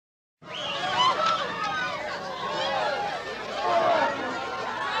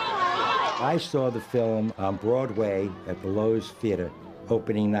I saw the film on Broadway at the Lowe's Theater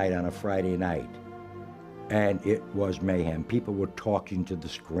opening night on a Friday night, and it was mayhem. People were talking to the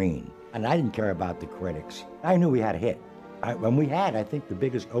screen, and I didn't care about the critics. I knew we had a hit. When we had, I think, the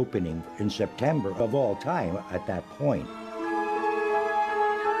biggest opening in September of all time at that point.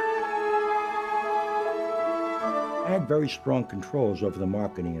 I had very strong controls over the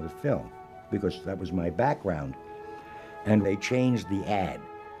marketing of the film because that was my background, and they changed the ad.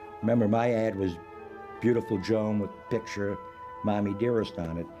 Remember, my ad was Beautiful Joan with a picture, Mommie Dearest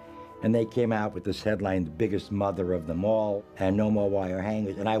on it. And they came out with this headline, The Biggest Mother of Them All, and No More Wire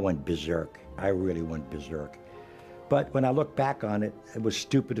Hangers, and I went berserk. I really went berserk. But when I look back on it, it was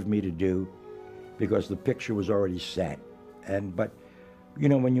stupid of me to do because the picture was already set. But, you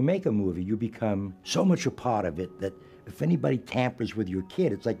know, when you make a movie, you become so much a part of it that if anybody tampers with your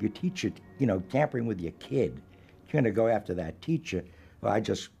kid, it's like your teacher, you know, tampering with your kid. You're gonna go after that teacher. Well, I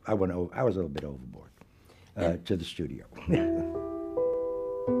was a little bit overboard to the studio.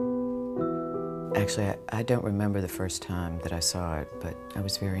 Actually, I don't remember the first time that I saw it, but I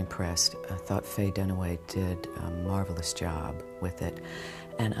was very impressed. I thought Faye Dunaway did a marvelous job with it.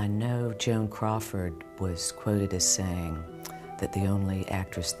 And I know Joan Crawford was quoted as saying that the only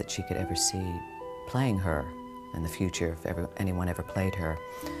actress that she could ever see playing her in the future, if anyone ever played her,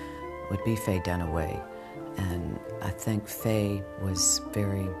 would be Faye Dunaway. And I think Faye was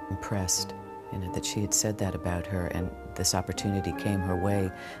very impressed, you know, that she had said that about her, and this opportunity came her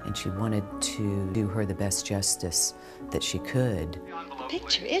way, and she wanted to do her the best justice that she could. The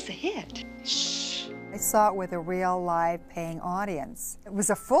picture is a hit. Shh. I saw it with a real live paying audience. It was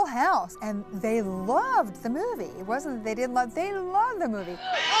a full house, and they loved the movie. It wasn't that they didn't love, they loved the movie.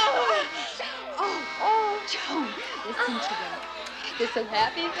 Joan, listen to them. They're so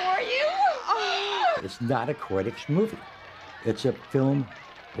happy for you. It's not a critic's movie. It's a film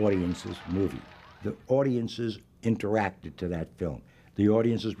audience's movie. The audiences interacted to that film. The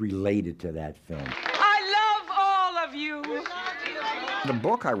audiences related to that film. I love all of you. The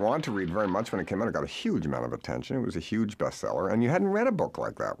book I wanted to read very much when it came out. It got a huge amount of attention. It was a huge bestseller, and you hadn't read a book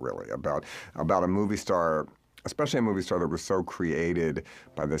like that, really, about a movie star, especially a movie star that was so created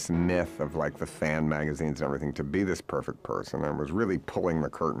by this myth of, like, the fan magazines and everything, to be this perfect person, and was really pulling the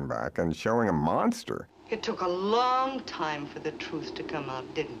curtain back and showing a monster. It took a long time for the truth to come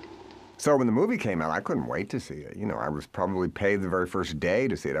out, didn't it? So when the movie came out, I couldn't wait to see it. You know, I was probably paid the very first day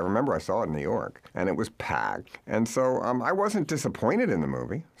to see it. I remember I saw it in New York, and it was packed. And so I wasn't disappointed in the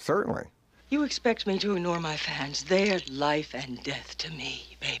movie, certainly. You expect me to ignore my fans. They're life and death to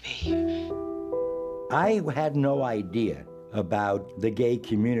me, baby. I had no idea about the gay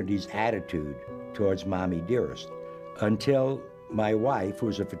community's attitude towards Mommie Dearest until my wife,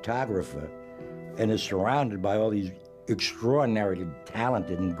 who's a photographer and is surrounded by all these extraordinarily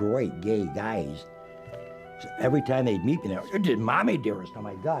talented and great gay guys, so every time they'd meet me, they did Mommie Dearest. Oh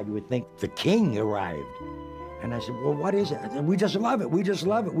my God, you would think the king arrived. And I said, well, what is it? I said, we just love it, we just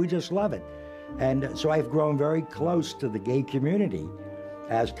love it, we just love it. And so I've grown very close to the gay community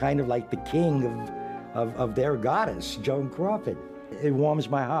as kind of like the king of their goddess, Joan Crawford. It warms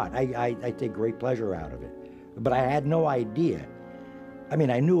my heart. I take great pleasure out of it. But I had no idea. I mean,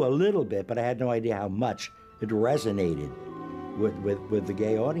 I knew a little bit, but I had no idea how much it resonated with the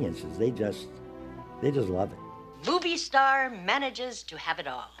gay audiences. They just love it. Movie star manages to have it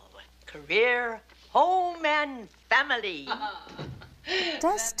all. Career, home, and family. It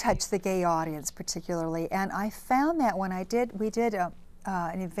does touch the gay audience particularly, and I found that when we did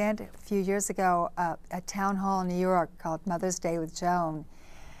an event a few years ago at Town Hall in New York called Mother's Day with Joan,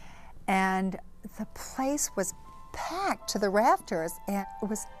 and the place was packed to the rafters, and it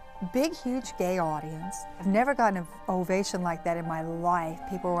was a big, huge gay audience. I've never gotten an ovation like that in my life.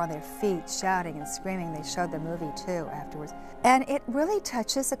 People were on their feet shouting and screaming. They showed the movie too afterwards. And it really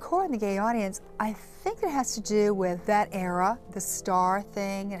touches a chord in the gay audience. I think it has to do with that era, the star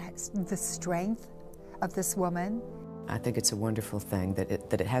thing, the strength of this woman. I think it's a wonderful thing that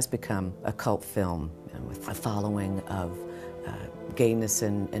it has become a cult film, you know, with a following of gayness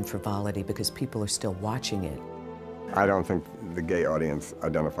and frivolity, because people are still watching it. I don't think the gay audience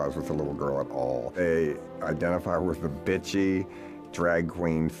identifies with the little girl at all. They identify with the bitchy, drag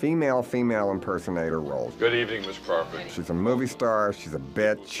queen, female impersonator roles. Good evening, Miss Crawford. She's a movie star, she's a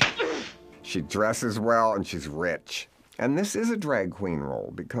bitch, she dresses well, and she's rich. And this is a drag queen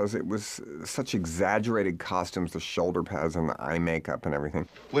role because it was such exaggerated costumes, the shoulder pads and the eye makeup and everything.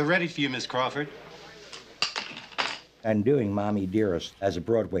 We're ready for you, Miss Crawford. I'm doing Mommie Dearest as a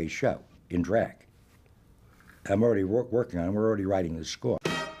Broadway show in drag. I'm already working on it. We're already writing the score.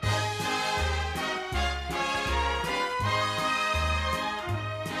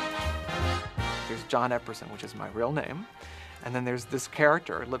 John Epperson, which is my real name. And then there's this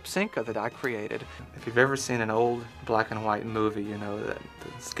character, Lipsinka, that I created. If you've ever seen an old black and white movie, you know that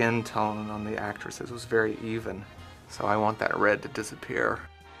the skin tone on the actresses was very even. So I want that red to disappear.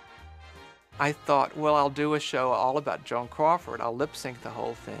 I thought, well, I'll do a show all about Joan Crawford. I'll lip sync the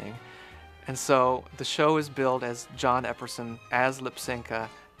whole thing. And so the show is billed as John Epperson, as Lipsinka,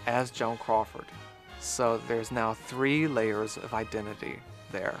 as Joan Crawford. So there's now 3 layers of identity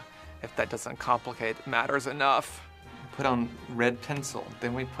there, if that doesn't complicate matters enough. We put on red pencil,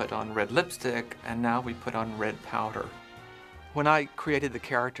 then we put on red lipstick, and now we put on red powder. When I created the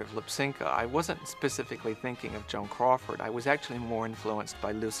character of Lipsinka, I wasn't specifically thinking of Joan Crawford. I was actually more influenced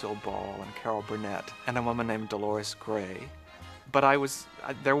by Lucille Ball and Carol Burnett and a woman named Dolores Gray. But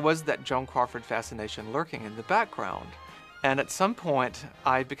there was that Joan Crawford fascination lurking in the background. And at some point,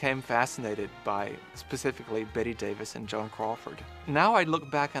 I became fascinated by specifically Bette Davis and Joan Crawford. Now I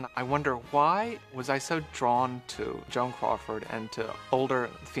look back and I wonder, why was I so drawn to Joan Crawford and to older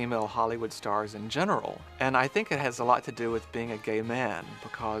female Hollywood stars in general? And I think it has a lot to do with being a gay man,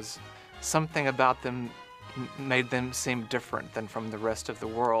 because something about them made them seem different than from the rest of the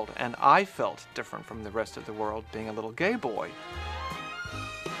world. And I felt different from the rest of the world being a little gay boy.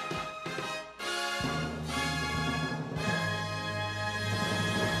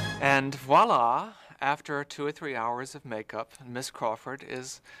 And voila, after 2 or 3 hours of makeup, Miss Crawford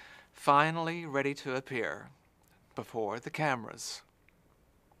is finally ready to appear before the cameras.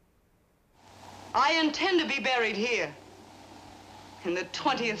 I intend to be buried here, in the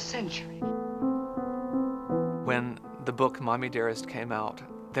 20th century. When the book Mommie Dearest came out,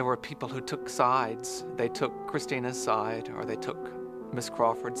 there were people who took sides. They took Christina's side, or they took Miss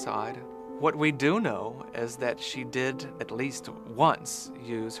Crawford's side. What we do know is that she did at least once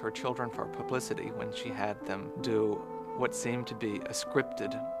use her children for publicity when she had them do what seemed to be a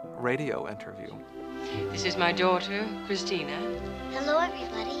scripted radio interview. This is my daughter, Christina. Hello,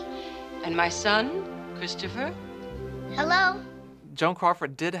 everybody. And my son, Christopher. Hello. Joan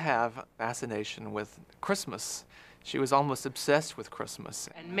Crawford did have fascination with Christmas. She was almost obsessed with Christmas.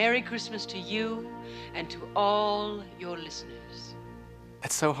 And Merry Christmas to you and to all your listeners.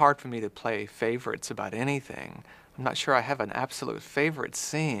 It's so hard for me to play favorites about anything. I'm not sure I have an absolute favorite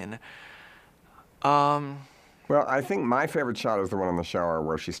scene. Well, I think my favorite shot is the one in the shower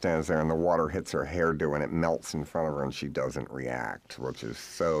where she stands there and the water hits her hairdo and it melts in front of her and she doesn't react, which is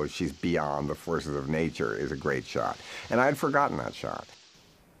so she's beyond the forces of nature, is a great shot. And I had forgotten that shot.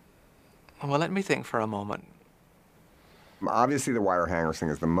 Well, let me think for a moment. Obviously, the wire hanger thing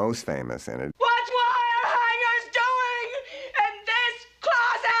is the most famous in it. What's wire hangers doing in this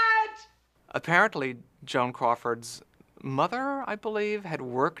closet? Apparently, Joan Crawford's mother, I believe, had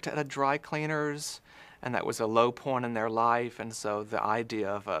worked at a dry cleaner's, and that was a low point in their life, and so the idea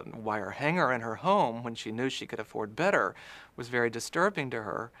of a wire hanger in her home when she knew she could afford better was very disturbing to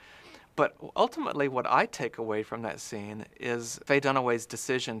her. But ultimately, what I take away from that scene is Faye Dunaway's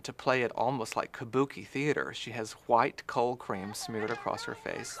decision to play it almost like kabuki theater. She has white cold cream smeared across her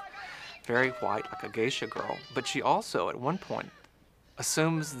face, very white, like a geisha girl. But she also, at one point,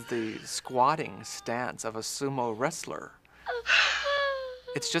 assumes the squatting stance of a sumo wrestler.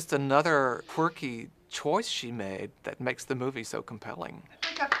 It's just another quirky choice she made that makes the movie so compelling.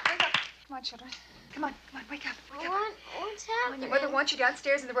 Wake up, wake up. Come on, children. Come on, wake up, wake up. What's happening? Your mother wants you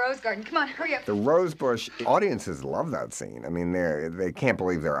downstairs in the rose garden. Come on, hurry up. The rose bush, audiences love that scene. I mean, they can't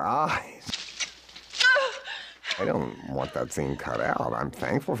believe their eyes. I don't want that scene cut out. I'm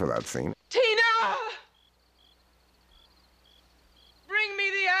thankful for that scene. Tina! Bring me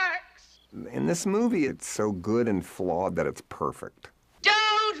the axe! In this movie, it's so good and flawed that it's perfect.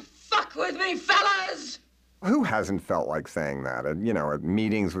 Don't fuck with me, fellas! Who hasn't felt like saying that? And, you know, at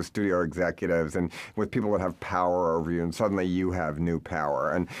meetings with studio executives and with people that have power over you, and suddenly you have new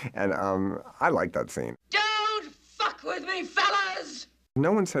power. And I like that scene. Don't fuck with me, fellas!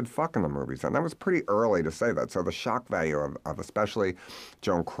 No one said fuck in the movies, and that was pretty early to say that. So the shock value of especially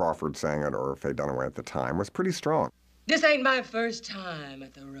Joan Crawford saying it, or Faye Dunaway at the time, was pretty strong. This ain't my first time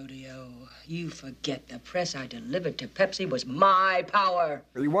at the rodeo. You forget the press I delivered to Pepsi was my power.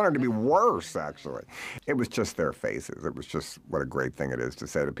 You wanted to be worse, actually. It was just their faces. It was just what a great thing it is to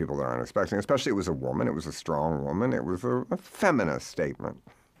say to people that aren't expecting. Especially it was a woman. It was a strong woman. It was a feminist statement.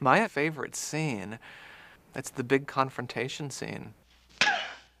 My favorite scene, it's the big confrontation scene.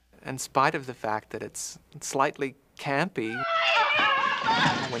 In spite of the fact that it's slightly campy,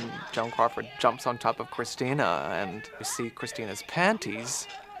 when Joan Crawford jumps on top of Christina and you see Christina's panties,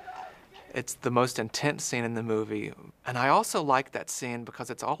 it's the most intense scene in the movie. And I also like that scene because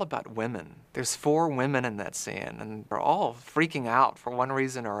it's all about women. There's 4 women in that scene, and they're all freaking out for one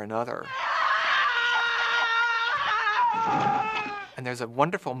reason or another. And there's a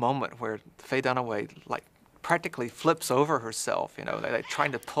wonderful moment where Faye Dunaway, like, practically flips over herself, you know, they're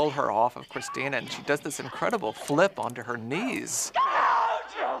trying to pull her off of Christina, and she does this incredible flip onto her knees.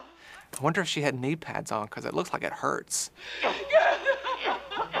 I wonder if she had knee pads on, because it looks like it hurts.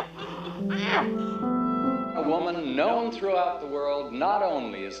 A woman known throughout the world not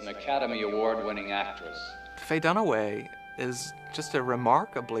only as an Academy Award-winning actress. Faye Dunaway is just a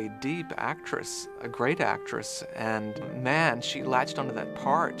remarkably deep actress, a great actress, and man, she latched onto that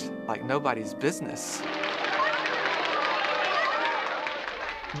part like nobody's business.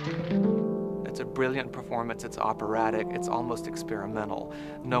 It's a brilliant performance, it's operatic, it's almost experimental.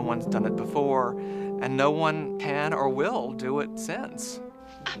 No one's done it before, and no one can or will do it since.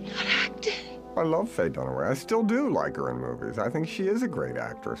 I'm not acting. I love Faye Dunaway. I still do like her in movies. I think she is a great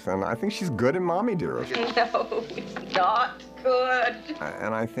actress, and I think she's good in Mommie Dearest. No, it's not good.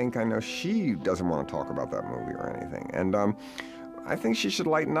 And I know she doesn't want to talk about that movie or anything. And I think she should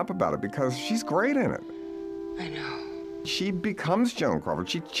lighten up about it because she's great in it. I know. She becomes Joan Crawford.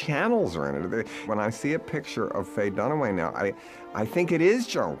 She channels her in it. When I see a picture of Faye Dunaway now, I think it is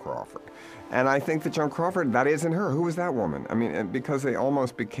Joan Crawford. And I think that Joan Crawford, that isn't her. Who is that woman? I mean, because they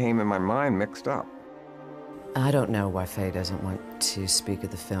almost became, in my mind, mixed up. I don't know why Faye doesn't want to speak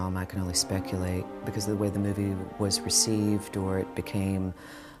of the film. I can only speculate because of the way the movie was received, or it became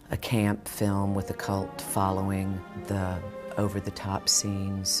a camp film with a cult following, the over-the-top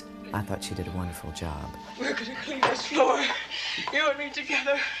scenes. I thought she did a wonderful job. We're gonna clean this floor. You and me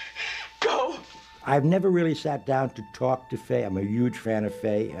together. Go. I've never really sat down to talk to Faye. I'm a huge fan of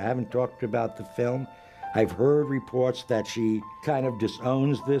Faye. I haven't talked about the film. I've heard reports that she kind of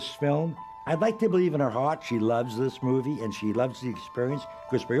disowns this film. I'd like to believe in her heart she loves this movie and she loves the experience,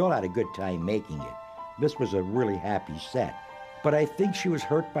 because we all had a good time making it. This was a really happy set. But I think she was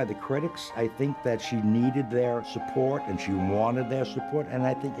hurt by the critics. I think that she needed their support and she wanted their support, and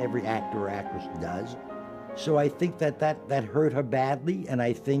I think every actor or actress does. So I think that hurt her badly, and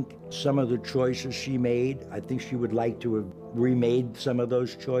I think some of the choices she made, I think she would like to have remade some of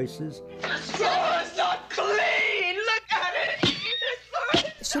those choices. This floor is not clean! Look at it!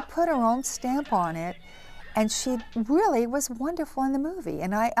 She put her own stamp on it, and she really was wonderful in the movie.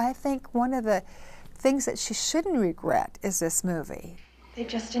 And I think one of the things that she shouldn't regret is this movie. They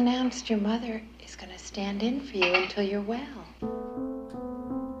just announced your mother is going to stand in for you until you're well.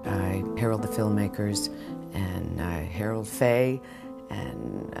 I herald the filmmakers, and I herald Faye,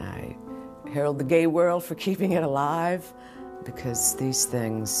 and I herald the gay world for keeping it alive, because these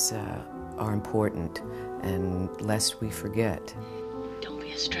things are important, and lest we forget. Don't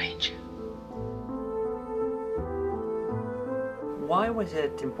be a stranger. Why was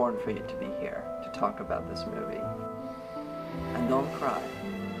it important for you to be here to talk about this movie? And don't cry.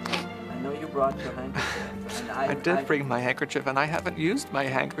 I know you brought your handkerchief. And I did bring my handkerchief, and I haven't used my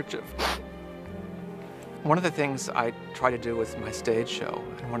handkerchief. One of the things I try to do with my stage show,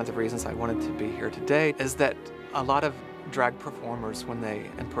 and one of the reasons I wanted to be here today, is that a lot of drag performers, when they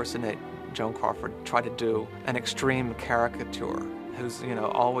impersonate Joan Crawford, try to do an extreme caricature who's, you know,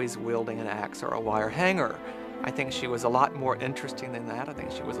 always wielding an axe or a wire hanger. I think she was a lot more interesting than that. I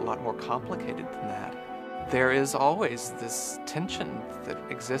think she was a lot more complicated than that. There is always this tension that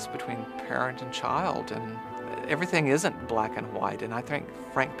exists between parent and child, and everything isn't black and white, and I think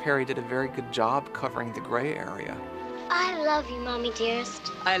Frank Perry did a very good job covering the gray area. I love you, Mommie Dearest.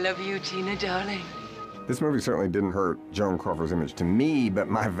 I love you, Tina, darling. This movie certainly didn't hurt Joan Crawford's image to me, but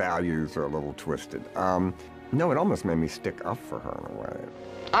my values are a little twisted. No, it almost made me stick up for her in a way.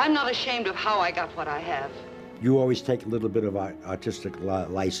 I'm not ashamed of how I got what I have. You always take a little bit of artistic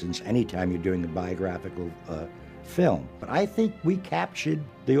license anytime you're doing a biographical film. But I think we captured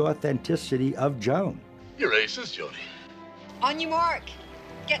the authenticity of Joan. You're aces, Jody. On your mark.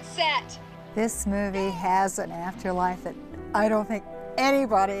 Get set. This movie has an afterlife that I don't think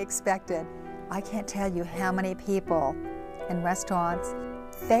anybody expected. I can't tell you how many people in restaurants,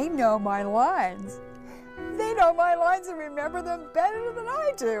 they know my lines. They know my lines and remember them better than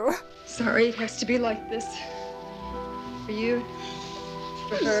I do. Sorry it has to be like this. For you,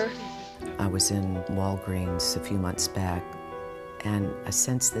 for her. I was in Walgreens a few months back, and I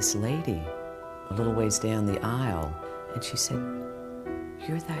sensed this lady a little ways down the aisle, and she said,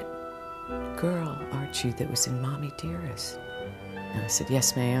 "You're that girl, aren't you, that was in Mommie Dearest?" And I said,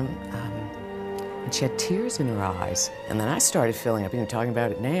 "Yes, ma'am." And she had tears in her eyes. And then I started filling up, talking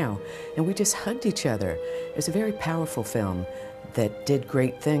about it now, and we just hugged each other. It was a very powerful film that did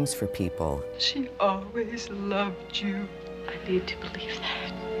great things for people. She always loved you. I need to believe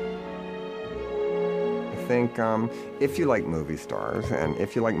that. think if you like movie stars and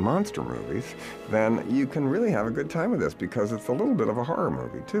if you like monster movies, then you can really have a good time with this because it's a little bit of a horror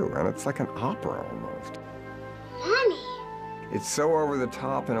movie too, and it's like an opera almost. Mommy! It's so over the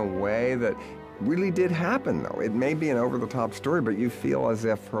top in a way that really did happen, though. It may be an over-the-top story, but you feel as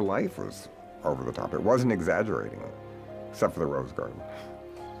if her life was over the top. It wasn't exaggerating it, except for the rose garden.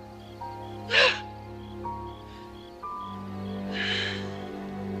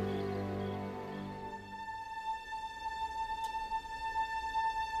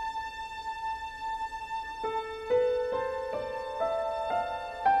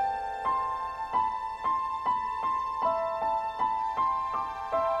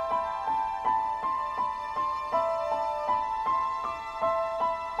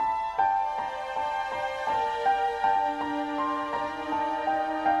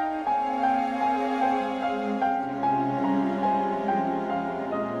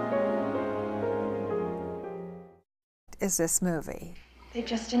 Is this movie? They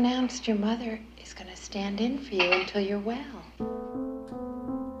just announced your mother is going to stand in for you until you're well.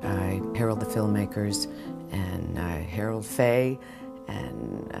 I herald the filmmakers, and I herald Faye,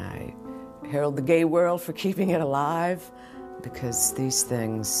 and I herald the gay world for keeping it alive, because these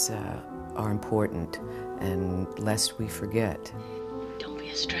things are important, and lest we forget. Don't be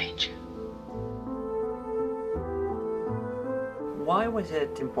a stranger. Why was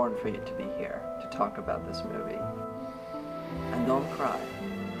it important for you to be here to talk about this movie? And don't cry.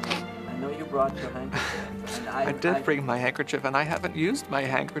 I know you brought your handkerchief. And I did bring my handkerchief, and I haven't used my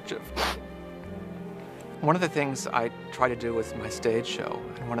handkerchief. One of the things I try to do with my stage show,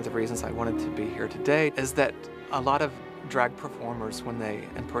 and one of the reasons I wanted to be here today, is that a lot of drag performers, when they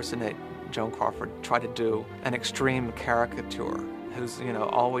impersonate Joan Crawford, try to do an extreme caricature who's, you know,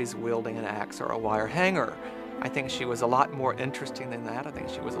 always wielding an axe or a wire hanger. I think she was a lot more interesting than that. I think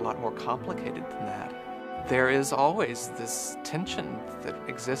she was a lot more complicated than that. There is always this tension that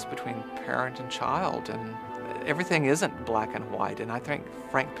exists between parent and child, and everything isn't black and white, and I think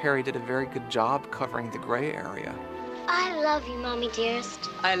Frank Perry did a very good job covering the gray area. I love you, Mommy Dearest.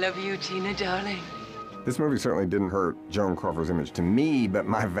 I love you, Tina, darling. This movie certainly didn't hurt Joan Crawford's image to me, but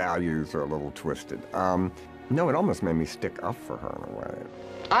my values are a little twisted. No, it almost made me stick up for her in a way.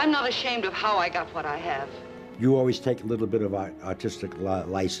 I'm not ashamed of how I got what I have. You always take a little bit of artistic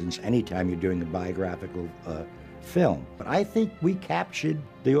license anytime you're doing a biographical film. But I think we captured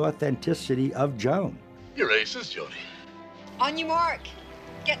the authenticity of Joan. You're aces, Jody. On your mark.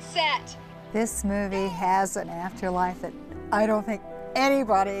 Get set. This movie has an afterlife that I don't think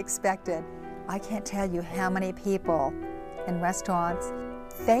anybody expected. I can't tell you how many people in restaurants,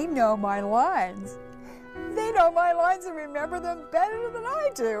 they know my lines. They know my lines and remember them better than I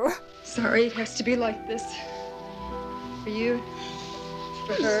do. Sorry it has to be like this. For you,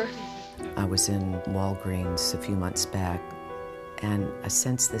 for her. I was in Walgreens a few months back, and I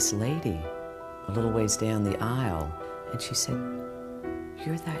sensed this lady a little ways down the aisle, and she said,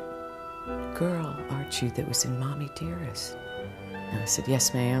 "You're that girl, aren't you, that was in Mommie Dearest?" And I said,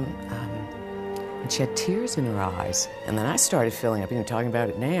 "Yes, ma'am." And she had tears in her eyes. And then I started filling up, talking about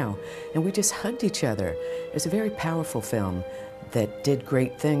it now, and we just hugged each other. It was a very powerful film that did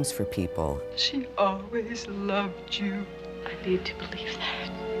great things for people. She always loved you. I need to believe that.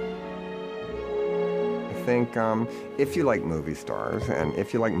 I think if you like movie stars and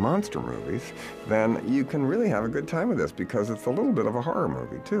if you like monster movies, then you can really have a good time with this because it's a little bit of a horror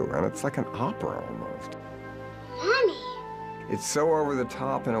movie too, and it's like an opera almost. Mommy! It's so over the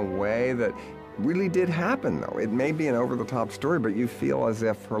top in a way that really did happen, though. It may be an over-the-top story, but you feel as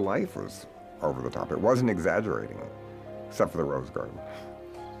if her life was over the top. It wasn't exaggerating it, except for the rose garden.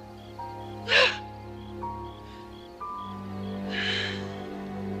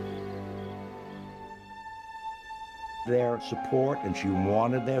 Their support, and she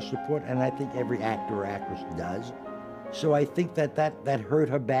wanted their support, and I think every actor or actress does. So I think that hurt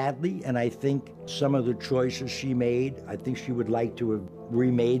her badly, and I think some of the choices she made, I think she would like to have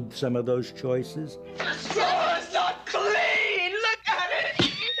remade some of those choices. It's not clean! Look at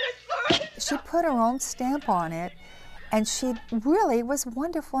it! She put her own stamp on it, and she really was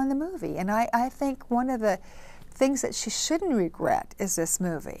wonderful in the movie. And I think one of the things that she shouldn't regret is this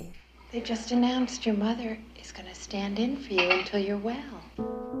movie. They just announced your mother is going to stand in for you until you're well.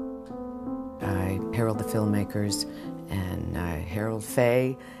 I herald the filmmakers, and I herald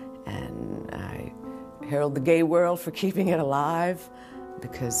Faye, and I herald the gay world for keeping it alive,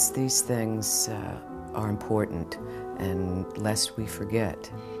 because these things are important, and lest we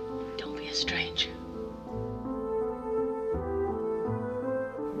forget. Don't be a stranger.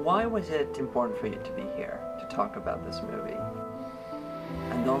 Why was it important for you to be here to talk about this movie?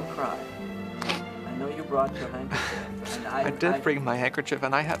 And don't cry. I know you brought your handkerchief. And I did bring my handkerchief,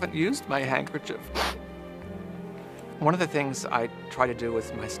 and I haven't used my handkerchief. One of the things I try to do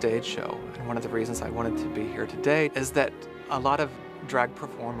with my stage show, and one of the reasons I wanted to be here today, is that a lot of drag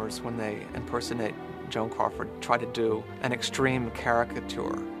performers, when they impersonate Joan Crawford, try to do an extreme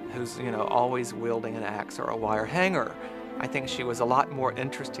caricature who's, always wielding an axe or a wire hanger. I think she was a lot more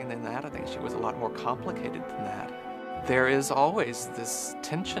interesting than that. I think she was a lot more complicated than that. There is always this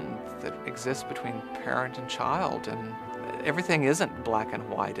tension that exists between parent and child, and everything isn't black and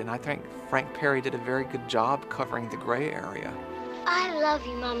white, and I think Frank Perry did a very good job covering the gray area. I love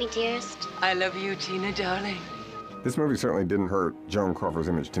you, Mommy Dearest. I love you, Tina, darling. This movie certainly didn't hurt Joan Crawford's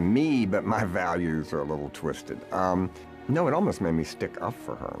image to me, but my values are a little twisted. No, it almost made me stick up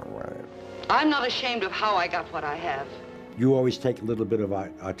for her in a way. I'm not ashamed of how I got what I have. You always take a little bit of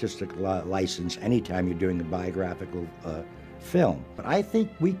artistic license anytime you're doing a biographical film. But I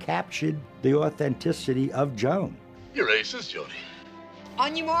think we captured the authenticity of Joan. You're aces, Jody.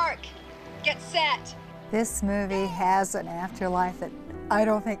 On your mark. Get set. This movie has an afterlife that I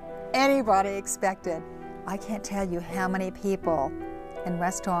don't think anybody expected. I can't tell you how many people in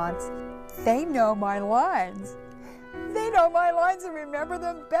restaurants, they know my lines. They know my lines and remember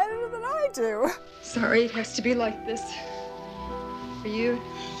them better than I do. Sorry it has to be like this. For you,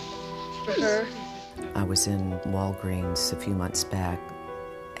 for her. I was in Walgreens a few months back,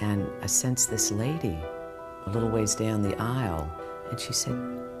 and I sensed this lady a little ways down the aisle, and she said,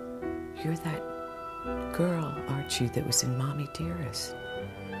 "You're that girl, aren't you, that was in Mommie Dearest?"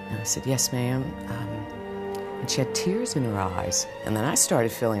 And I said, "Yes, ma'am." And she had tears in her eyes. And then I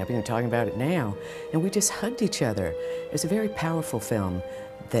started filling up, talking about it now, and we just hugged each other. It was a very powerful film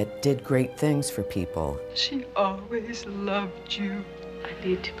that did great things for people. She always loved you. I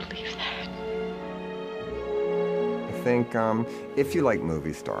need to believe that. I think if you like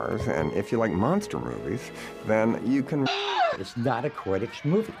movie stars and if you like monster movies, then you can... It's not a critic's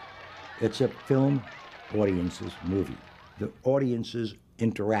movie. It's a film audience's movie. The audiences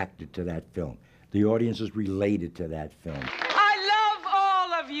interacted to that film. The audiences related to that film. I love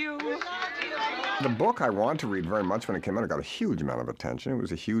all of you. The book I wanted to read very much when it came out, it got a huge amount of attention. It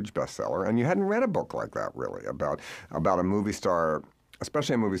was a huge bestseller, and you hadn't read a book like that, really, about a movie star,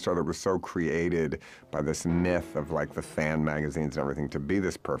 especially a movie star that was so created by this myth of, like, the fan magazines and everything to be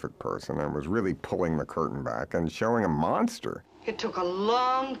this perfect person, and was really pulling the curtain back and showing a monster. It took a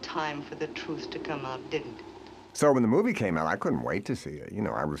long time for the truth to come out, didn't it? So when the movie came out, I couldn't wait to see it.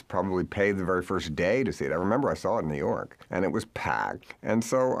 I was probably paid the very first day to see it. I remember I saw it in New York, and it was packed. And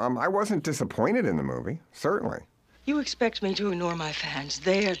so I wasn't disappointed in the movie, certainly. You expect me to ignore my fans.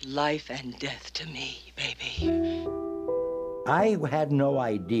 They're life and death to me, baby. I had no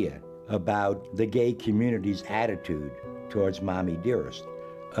idea about the gay community's attitude towards Mommie Dearest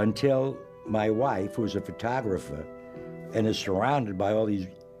until my wife, who's a photographer and is surrounded by all these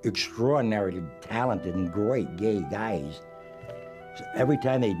extraordinarily talented and great gay guys. So every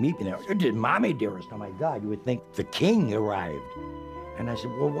time they'd meet me, they did Mommie Dearest. Oh my God, you would think the king arrived. And I said,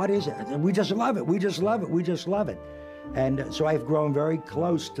 well, what is it? I said, we just love it, we just love it, we just love it. And so I've grown very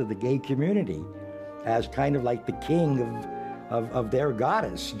close to the gay community as kind of like the king of their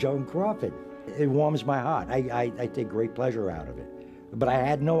goddess, Joan Crawford. It warms my heart. I take great pleasure out of it. But I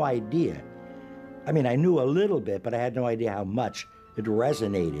had no idea. I mean, I knew a little bit, but I had no idea how much it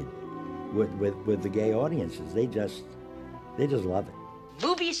resonated with the gay audiences. They just love it.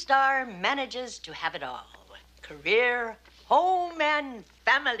 Movie star manages to have it all. Career, home, and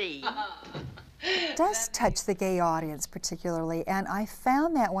family. It does touch the gay audience particularly, and I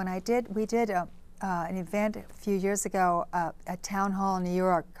found that when we did an event a few years ago at Town Hall in New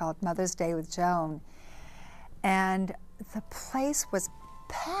York called Mother's Day with Joan, and the place was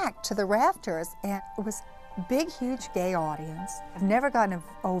packed to the rafters, and it was big, huge gay audience. I've never gotten an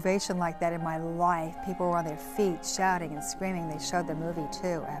ovation like that in my life. People were on their feet shouting and screaming. They showed the movie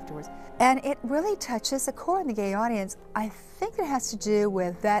too afterwards. And it really touches a core in the gay audience. I think it has to do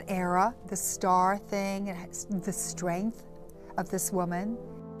with that era, the star thing, it has the strength of this woman.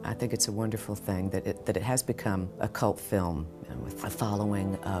 I think it's a wonderful thing that it has become a cult film with a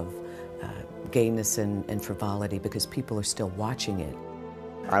following of gayness and frivolity because people are still watching it.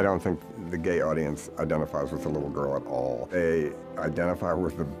 I don't think the gay audience identifies with the little girl at all. They identify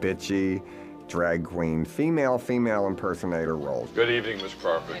with the bitchy, drag queen, female impersonator role. Good evening, Miss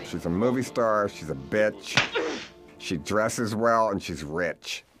Crawford. She's a movie star, she's a bitch, she dresses well, and she's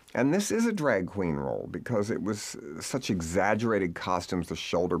rich. And this is a drag queen role because it was such exaggerated costumes, the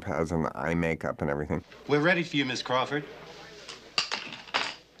shoulder pads and the eye makeup and everything. We're ready for you, Miss Crawford.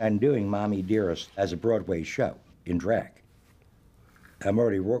 I'm doing Mommie Dearest as a Broadway show in drag. I'm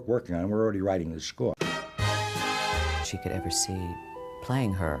already working on it. We're already writing the score. she could ever see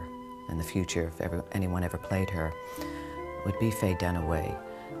playing her in the future, if anyone ever played her, would be Faye Dunaway.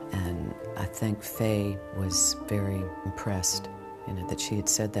 And I think Faye was very impressed, that she had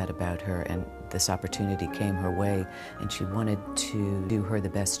said that about her, and this opportunity came her way, and she wanted to do her the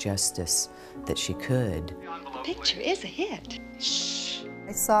best justice that she could. The picture is a hit. Shh.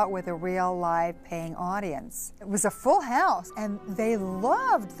 I saw it with a real live paying audience. It was a full house, and they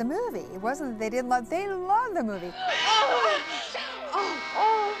loved the movie. It wasn't that they didn't love, they loved the movie.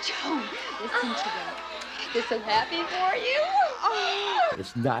 Joan, listen to them. They're so happy for you.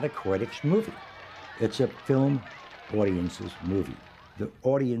 It's not a critic's movie. It's a film audience's movie. The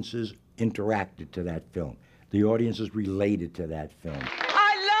audiences interacted to that film. The audiences related to that film.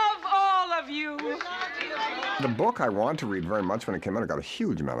 I love all of you. The book I wanted to read very much when it came out. It got a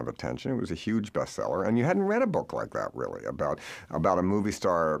huge amount of attention. It was a huge bestseller, and you hadn't read a book like that, really, about a movie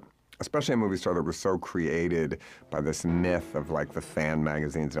star, especially a movie star that was so created by this myth of like the fan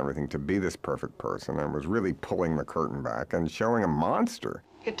magazines and everything to be this perfect person, and was really pulling the curtain back and showing a monster.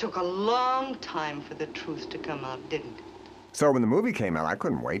 It took a long time for the truth to come out, didn't it? So when the movie came out, I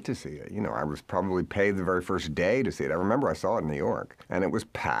couldn't wait to see it. I was probably paid the very first day to see it. I remember I saw it in New York, and it was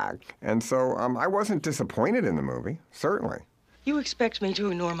packed. And so I wasn't disappointed in the movie, certainly. You expect me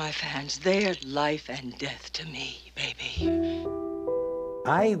to ignore my fans. They're life and death to me, baby.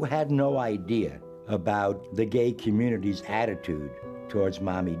 I had no idea about the gay community's attitude towards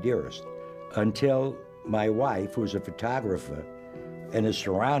Mommie Dearest until my wife, who's a photographer and is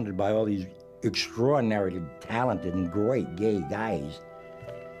surrounded by all these extraordinarily talented and great gay guys.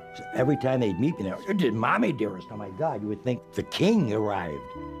 So every time they'd meet me, they did Mommie Dearest. Oh my God, you would think the king arrived.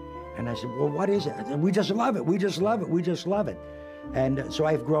 And I said, well, what is it? I said, we just love it, we just love it, we just love it. And so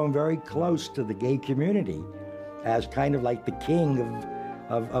I've grown very close to the gay community as kind of like the king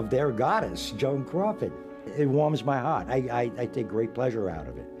of their goddess, Joan Crawford. It warms my heart. I take great pleasure out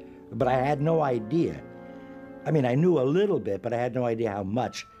of it. But I had no idea. I mean, I knew a little bit, but I had no idea how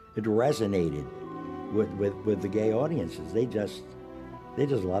much it resonated with the gay audiences. They just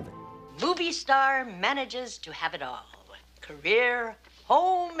love it. Movie star manages to have it all. Career,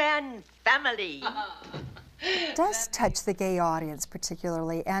 home, and family. It does touch the gay audience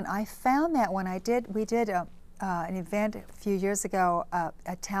particularly, and I found that when we did an event a few years ago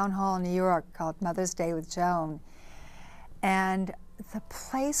at Town Hall in New York called Mother's Day with Joan, and the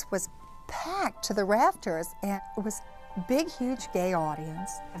place was packed to the rafters, and it was a big, huge gay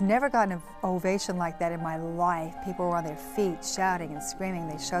audience. I've never gotten an ovation like that in my life. People were on their feet shouting and screaming.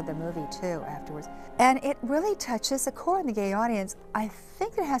 They showed the movie too afterwards. And it really touches a chord in the gay audience. I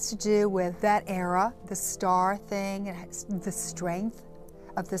think it has to do with that era, the star thing, and the strength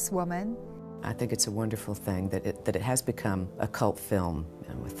of this woman. I think it's a wonderful thing that it has become a cult film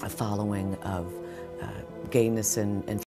with a following of gayness and